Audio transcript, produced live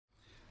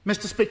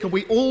Mr. Speaker,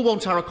 we all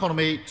want our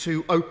economy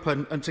to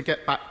open and to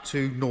get back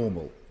to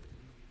normal.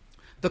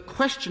 The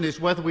question is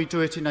whether we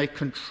do it in a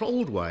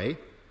controlled way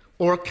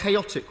or a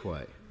chaotic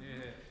way.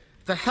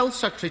 The Health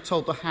Secretary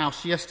told the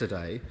House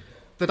yesterday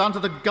that under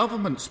the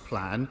government's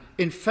plan,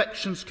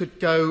 infections could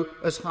go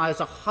as high as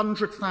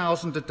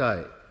 100,000 a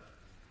day.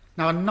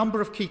 Now, a number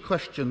of key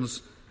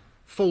questions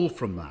fall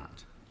from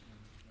that.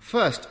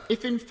 First,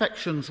 if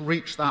infections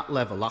reach that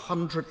level,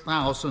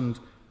 100,000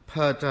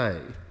 per day,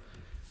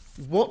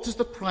 what does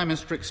the Prime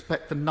Minister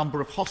expect the number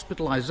of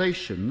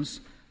hospitalisations,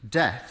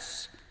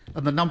 deaths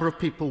and the number of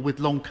people with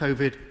long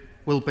COVID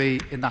will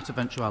be in that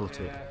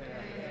eventuality?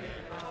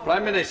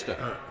 Prime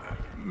Minister.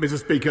 Mr.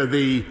 Speaker,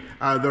 there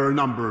are a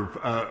number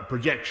of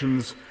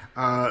projections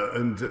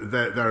and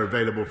they're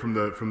available from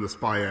the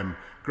SPI-M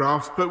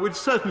graphs, but it's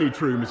certainly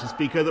true, Mr.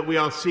 Speaker, that we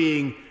are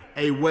seeing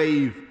a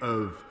wave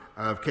of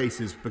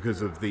cases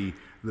because of the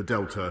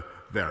Delta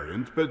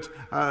variant, but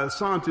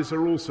scientists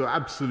are also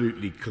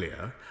absolutely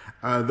clear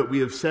that we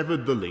have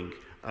severed the link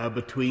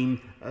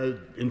between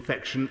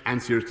infection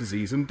and serious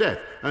disease and death.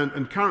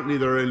 And currently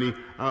there are only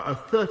a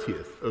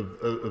 30th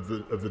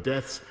of the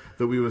deaths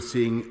that we were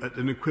seeing at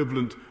an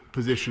equivalent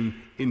position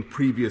in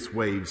previous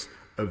waves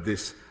of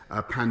this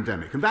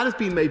pandemic. And that has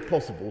been made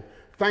possible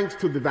thanks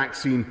to the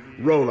vaccine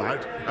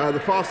rollout, the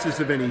fastest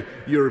of any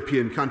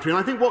European country. And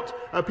I think what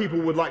people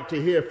would like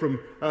to hear from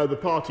the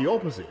party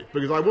opposite,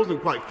 because I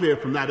wasn't quite clear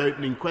from that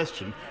opening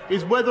question,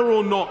 is whether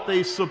or not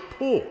they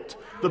support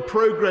the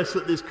progress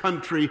that this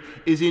country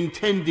is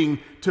intending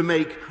to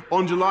make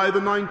on July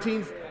the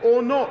 19th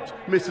or not,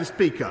 Mr.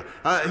 Speaker.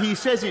 He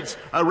says it's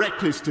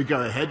reckless to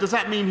go ahead. Does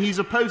that mean he's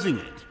opposing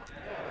it?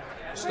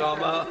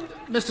 Starmer.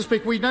 Mr.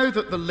 Speaker, we know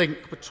that the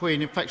link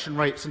between infection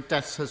rates and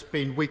deaths has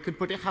been weakened,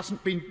 but it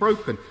hasn't been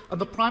broken.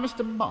 And the Prime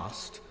Minister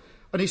must,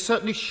 and he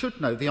certainly should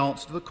know the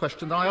answer to the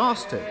question that I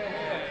asked him.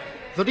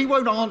 That he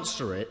won't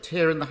answer it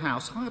here in the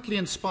House hardly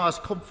inspires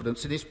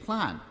confidence in his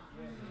plan.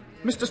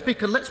 Mr.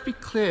 Speaker, let's be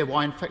clear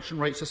why infection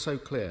rates are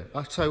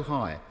so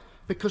high.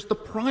 Because the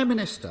Prime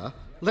Minister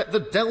let the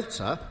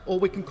Delta, or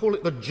we can call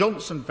it the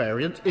Johnson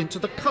variant, into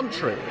the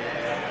country.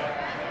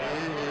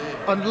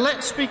 And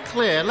let's be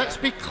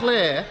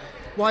clear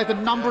why the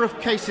number of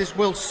cases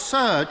will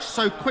surge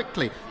so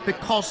quickly,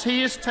 because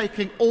he is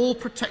taking all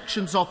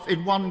protections off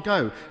in one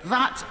go.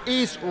 That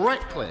is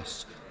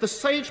reckless. The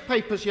SAGE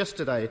papers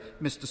yesterday,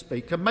 Mr.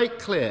 Speaker, make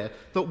clear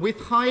that with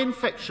high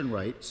infection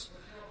rates,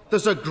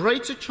 there's a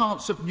greater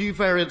chance of new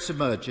variants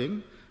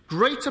emerging,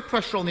 greater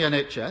pressure on the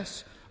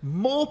NHS,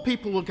 more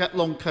people will get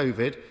long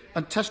COVID,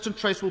 and test and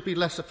trace will be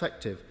less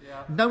effective.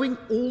 Knowing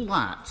all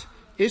that,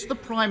 is the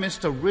Prime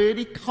Minister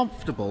really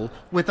comfortable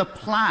with a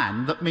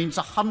plan that means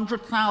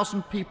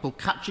 100,000 people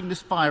catching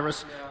this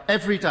virus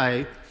every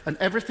day and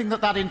everything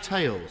that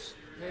entails?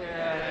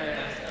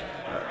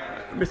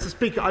 Mr.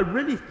 Speaker, I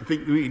really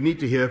think we need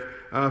to hear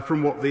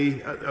from what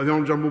the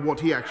Honourable Gentleman what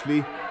he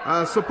actually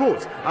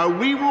supports.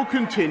 We will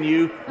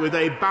continue with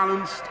a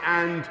balanced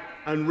and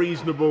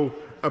reasonable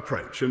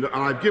approach, and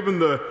I've given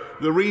the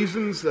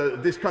reasons.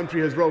 This country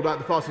has rolled out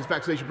the fastest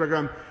vaccination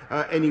programme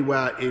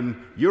anywhere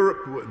in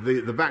Europe.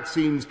 The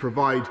vaccines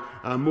provide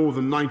more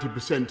than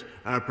 90%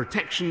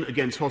 protection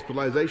against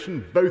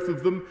hospitalisation, both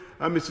of them,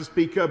 Mr.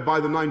 Speaker. By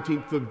the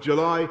 19th of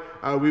July,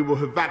 we will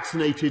have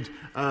vaccinated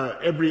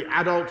every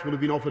adult will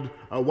have been offered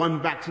one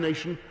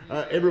vaccination.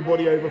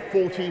 Everybody over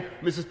 40,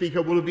 Mr.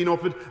 Speaker, will have been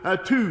offered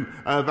two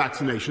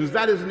vaccinations.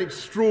 That is an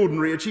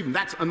extraordinary achievement.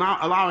 That's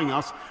allowing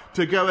us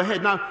to go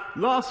ahead. Now,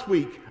 last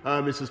week,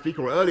 Mr.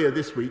 Speaker, or earlier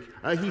this week,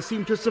 he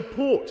seemed to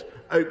support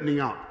opening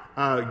up,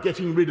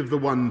 getting rid of the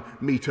 1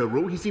 metre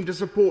rule. He seemed to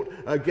support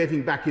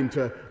getting back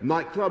into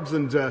nightclubs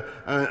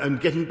and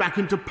getting back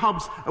into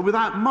pubs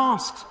without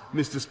masks,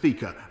 Mr.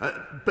 Speaker.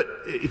 But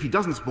if he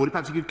doesn't support it,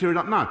 perhaps he could clear it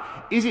up now.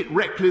 Is it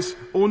reckless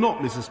or not,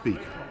 Mr.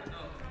 Speaker?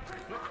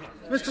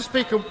 Mr.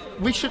 Speaker,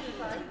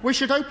 we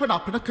should open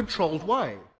up in a controlled way.